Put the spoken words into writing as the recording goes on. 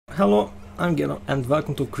Hello, I'm Gedo and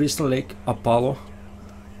welcome to Crystal Lake Apollo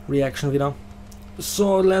reaction video.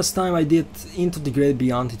 So last time I did Into the Great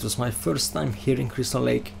Beyond, it was my first time here in Crystal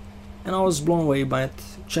Lake and I was blown away by it.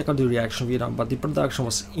 Check out the reaction video, but the production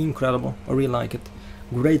was incredible, I really like it.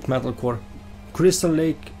 Great metalcore. Crystal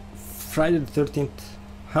Lake, Friday the 13th,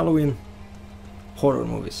 Halloween, horror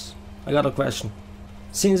movies. I got a question.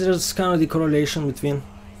 Since there's kind of the correlation between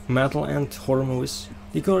metal and horror movies,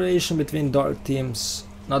 the correlation between dark themes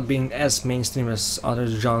not being as mainstream as other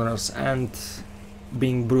genres and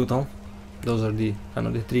being brutal, those are the kind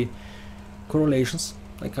of the three correlations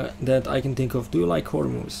that I can think of. Do you like horror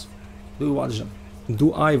movies? Do you watch them?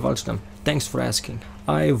 Do I watch them? Thanks for asking.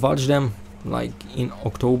 I watch them like in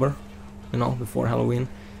October, you know, before Halloween.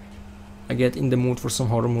 I get in the mood for some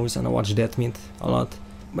horror movies and I watch Death Meat a lot.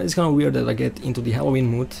 But it's kind of weird that I get into the Halloween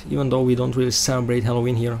mood, even though we don't really celebrate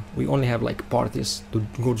Halloween here. We only have like parties to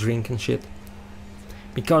go drink and shit.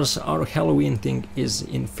 Because our Halloween thing is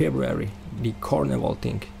in February, the carnival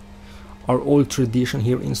thing, our old tradition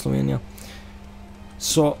here in Slovenia.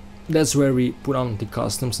 So that's where we put on the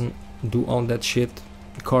costumes and do all that shit,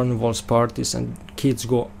 carnivals, parties, and kids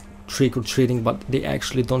go trick-or-treating, but they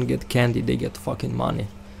actually don't get candy, they get fucking money.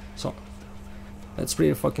 So that's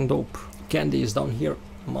pretty fucking dope. Candy is down here,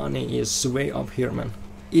 money is way up here, man.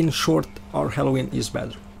 In short, our Halloween is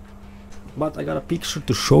better. But I got a picture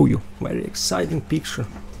to show you, very exciting picture.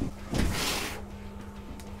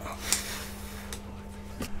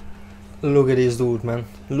 Look at this dude, man,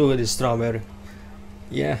 look at this strawberry.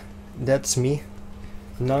 Yeah, that's me,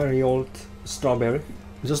 9-year-old strawberry.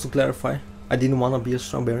 Just to clarify, I didn't want to be a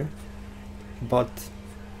strawberry, but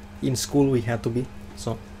in school we had to be,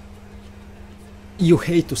 so you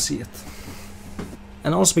hate to see it.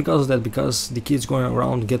 And also because of that, because the kids going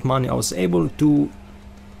around get money, I was able to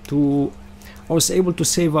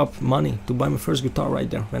save up money to buy my first guitar right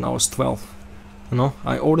there when I was 12. You know,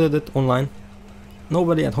 I ordered it online.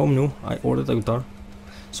 Nobody at home knew I ordered a guitar,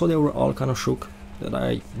 so they were all kind of shook that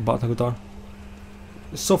I bought a guitar.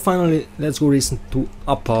 So finally, let's go listen to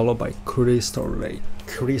Apollo by Crystal Lake.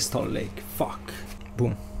 Crystal Lake, fuck.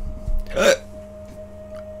 Boom.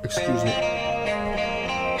 Excuse me.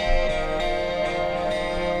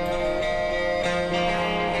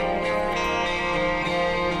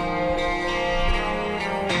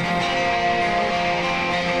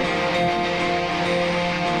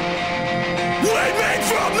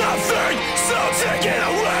 From nothing, so take it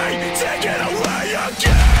away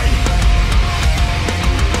again.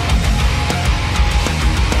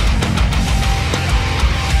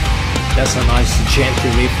 That's a nice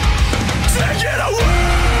gentle riff. Take it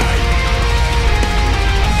away.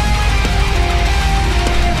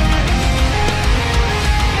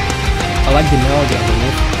 I like the melody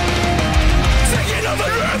underneath. Taking over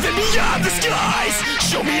earth and beyond the skies.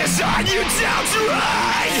 Show me a sign you down to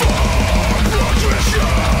rise.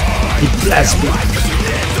 The blast beat.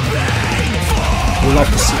 We love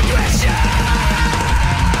to see it.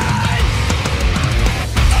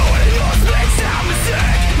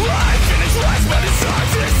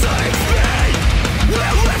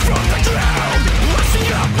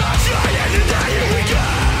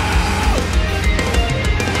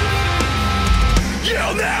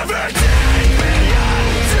 You'll never take me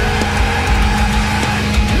undone.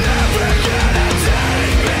 Never gonna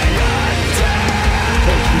take me undone.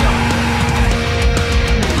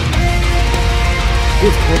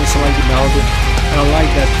 Good chorus, I like the melody, and I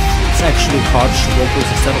like that it's actually harsh vocals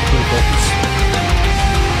instead of clean vocals.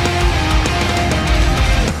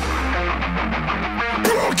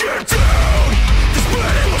 Broke it down. This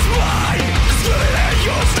planet was mine. This good at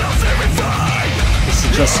your still terrified. This is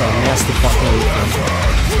just a nasty fucking riff.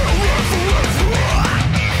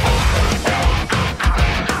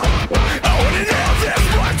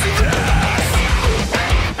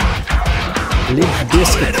 Limp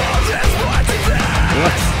Biscuit.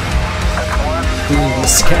 What? Doing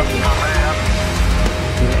this cat?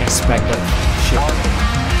 Didn't expect that shit.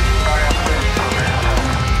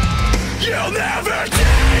 You'll never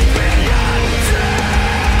take me undone.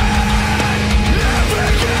 Never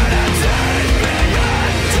gonna take me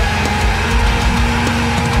undone.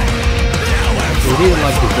 I really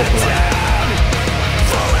like the vocal line.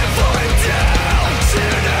 Falling down to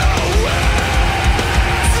nowhere.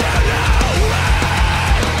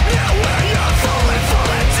 Nowhere you're falling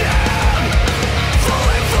down.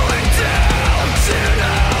 Falling down to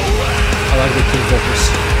nowhere. I like the clean vocals.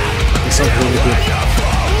 They sound really good.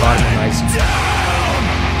 Harmonizing.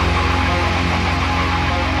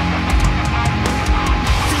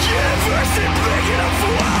 Universe is big enough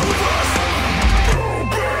for all of us.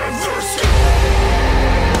 Open the sky.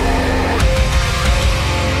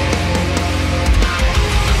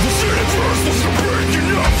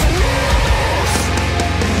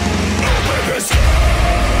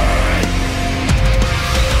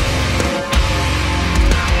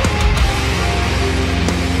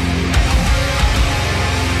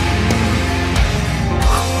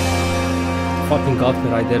 fucking got me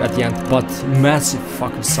right there at the end, but massive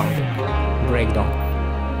fucking sounding breakdown.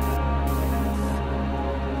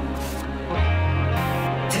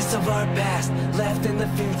 Taste of our past, left in the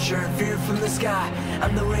future, fear from the sky.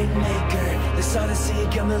 I'm the rainmaker, the odyssey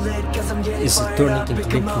coming lit, cause I'm getting Is it fired turning up into in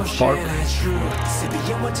Linkin commotion. Park? It's true, see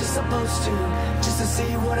beyond what you're supposed to, just to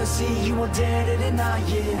see what I see, you won't dare to deny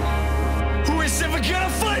it. Who is ever gonna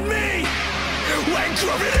fight me? When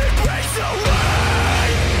gravity breaks away,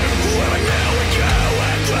 where we now we go,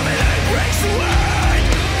 when gravity breaks away,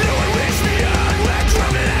 no one reaches me on, when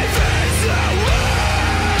gravity fades away,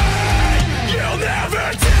 you'll never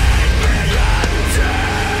take me undone,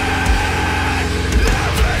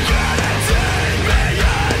 never gonna take me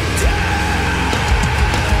undone,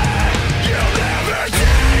 you'll never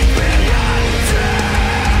take me undone,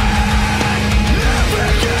 never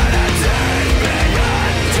gonna take me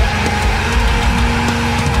undone.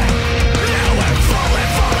 Now I'm falling,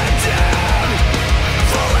 falling down,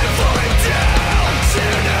 falling, falling down to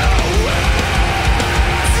nowhere,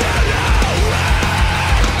 to nowhere.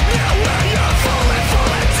 Now where you're falling,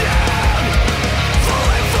 falling down,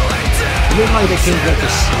 falling, falling down. You know how they can get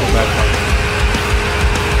this in the background.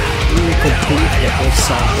 Really complete the whole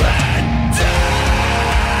soundtrack.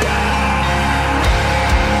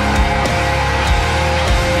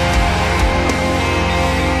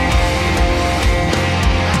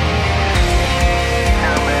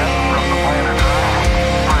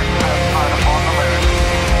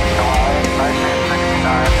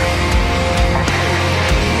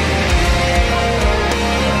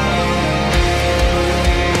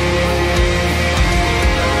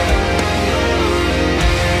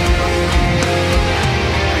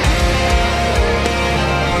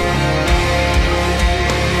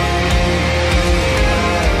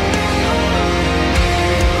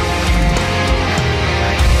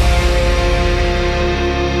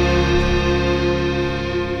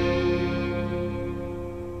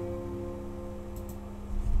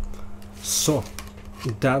 So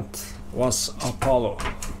that was Apollo.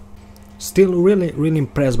 Still really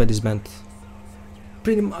impressed by this band.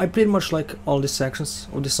 I pretty much like all the sections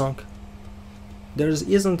of the song. There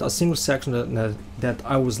isn't a single section that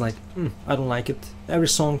I was like, I don't like it. Every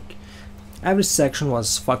section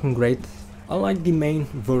was fucking great. I like the main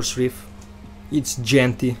verse riff. It's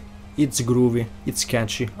genty, it's groovy, it's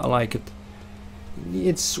catchy. I like it.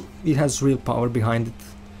 It has real power behind it.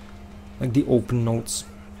 Like the open notes,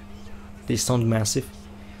 they sound massive,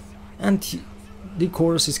 and the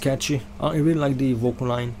chorus is catchy. I really like the vocal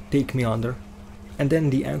line, "Take Me Under," and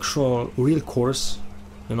then the actual real chorus,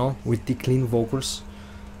 you know, with the clean vocals.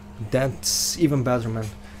 That's even better, man.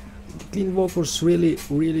 The clean vocals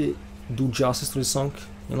really do justice to the song,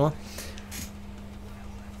 you know.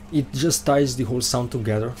 It just ties the whole sound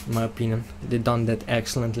together, in my opinion. They done that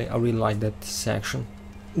excellently. I really like that section.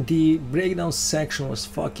 The breakdown section was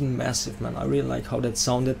fucking massive, man. I really like how that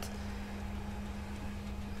sounded.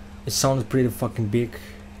 It sounded pretty fucking big.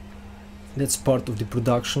 That's part of the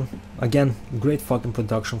production. Again, great fucking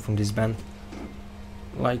production from this band.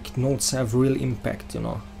 Like, notes have real impact, you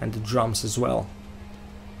know, and the drums as well.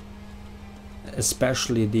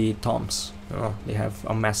 Especially the toms, you know, they have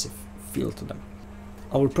a massive feel to them.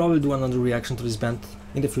 I will probably do another reaction to this band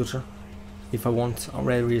in the future, if I won't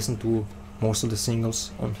already listen to most of the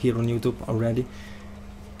singles here on YouTube already,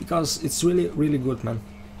 because it's really good, man.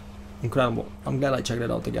 Incredible. I'm glad I checked it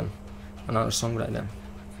out again. Another song right there.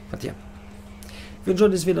 But yeah, if you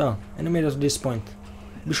enjoyed this video and you made it to this point,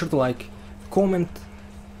 be sure to like, comment,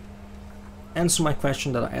 answer my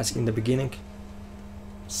question that I asked in the beginning,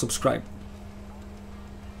 subscribe.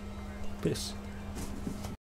 Peace.